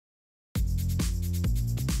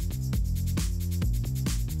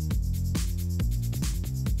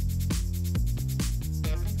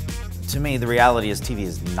To me, the reality is TV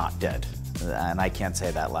is not dead, and I can't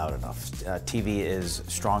say that loud enough. TV is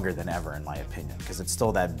stronger than ever, in my opinion, because it's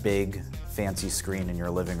still that big, fancy screen in your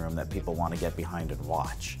living room that people want to get behind and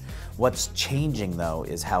watch. What's changing, though,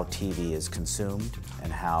 is how TV is consumed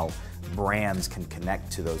and how brands can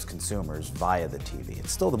connect to those consumers via the TV.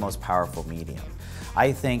 It's still the most powerful medium.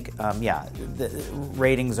 I think, yeah, the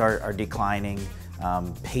ratings are declining.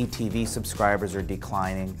 Pay TV subscribers are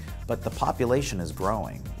declining, but the population is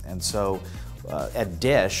growing. And so at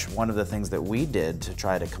Dish, one of the things that we did to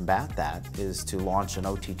try to combat that is to launch an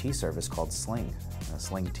OTT service called Sling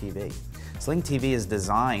TV. Sling TV is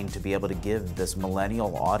designed to be able to give this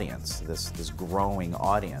millennial audience, this growing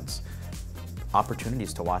audience,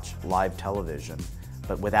 opportunities to watch live television,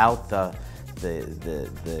 but without the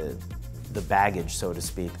baggage, so to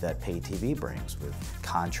speak, that pay TV brings with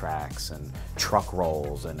contracts and truck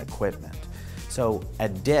rolls and equipment. So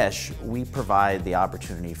at Dish, we provide the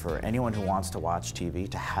opportunity for anyone who wants to watch TV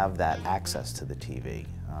to have that access to the TV,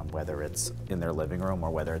 whether it's in their living room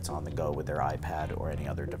or whether it's on the go with their iPad or any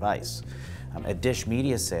other device. At Dish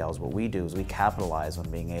Media Sales, what we do is we capitalize on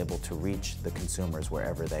being able to reach the consumers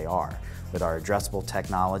wherever they are. With our addressable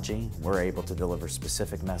technology, we're able to deliver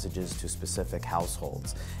specific messages to specific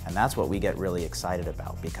households. And that's what we get really excited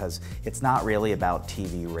about, because it's not really about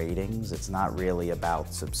TV ratings, it's not really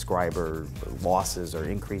about subscriber losses or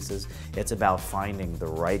increases, it's about finding the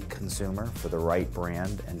right consumer for the right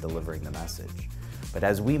brand and delivering the message. But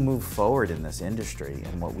as we move forward in this industry,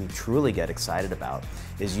 and what we truly get excited about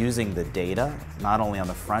is using the data, not only on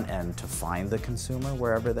the front end to find the consumer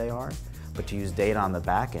wherever they are, but to use data on the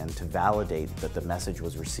back end to validate that the message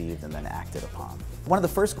was received and then acted upon. One of the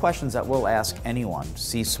first questions that we'll ask anyone,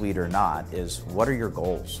 C-suite or not, is what are your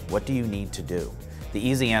goals? What do you need to do? The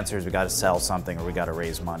easy answer is we got to sell something or we got to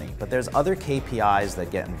raise money. But there's other KPIs that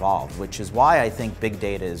get involved, which is why I think big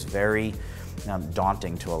data is very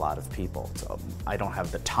daunting to a lot of people. So I don't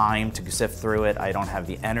have the time to sift through it, I don't have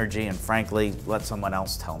the energy, and frankly, let someone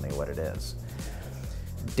else tell me what it is.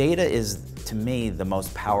 Data is, to me, the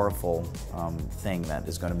most powerful thing that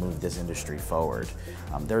is going to move this industry forward.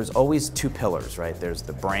 There's always two pillars, right? There's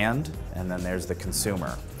the brand and then there's the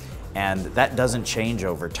consumer. And that doesn't change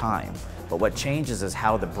over time. But what changes is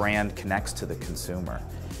how the brand connects to the consumer.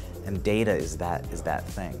 And data is that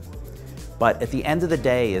thing. But at the end of the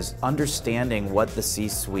day is understanding what the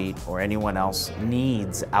C-suite or anyone else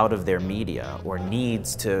needs out of their media or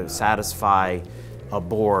needs to satisfy a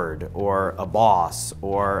board or a boss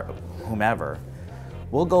or whomever.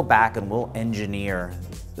 We'll go back and we'll engineer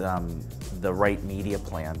the right media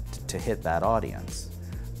plan to hit that audience.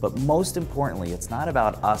 But most importantly, it's not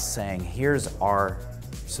about us saying, here's our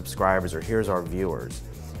subscribers or here's our viewers.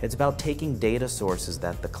 It's about taking data sources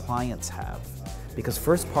that the clients have. Because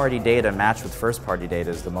first-party data matched with first-party data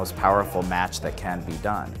is the most powerful match that can be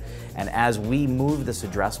done. And as we move this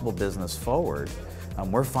addressable business forward,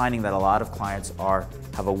 we're finding that a lot of clients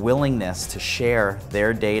have a willingness to share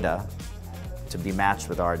their data to be matched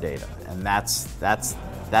with our data. And that's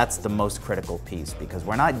the most critical piece, because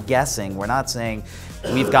we're not guessing, we're not saying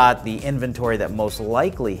we've got the inventory that most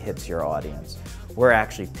likely hits your audience. We're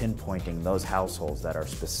actually pinpointing those households that are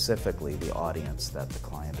specifically the audience that the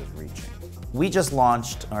client is reaching. We just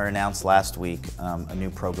launched or announced last week a new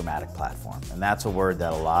programmatic platform, and that's a word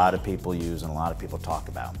that a lot of people use and a lot of people talk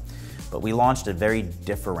about. But we launched a very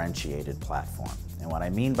differentiated platform, and what I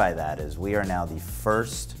mean by that is we are now the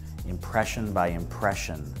first impression by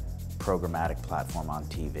impression programmatic platform on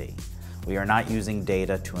TV. We are not using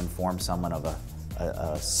data to inform someone of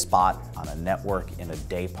a spot on a network in a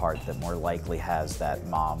day part that more likely has that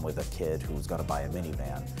mom with a kid who's going to buy a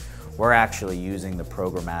minivan. We're actually using the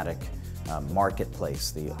programmatic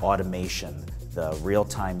marketplace, the automation, the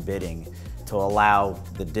real-time bidding to allow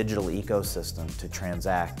the digital ecosystem to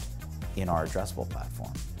transact in our addressable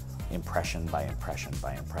platform, impression by impression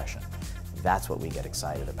by impression. That's what we get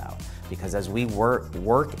excited about, because as we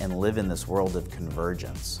work and live in this world of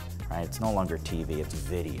convergence, right? It's no longer TV, it's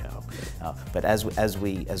video. But as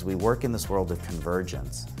we work in this world of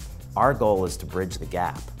convergence, our goal is to bridge the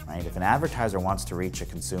gap, right? If an advertiser wants to reach a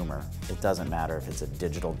consumer, it doesn't matter if it's a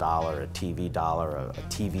digital dollar, a TV dollar, a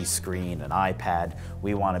TV screen, an iPad.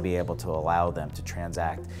 We want to be able to allow them to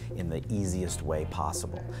transact in the easiest way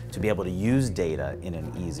possible, to be able to use data in an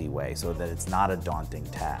easy way so that it's not a daunting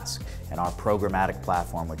task. And our programmatic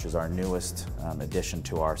platform, which is our newest addition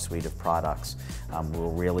to our suite of products,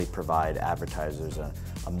 will really provide advertisers a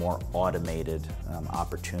more automated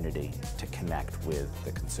opportunity to connect with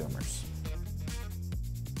the consumers.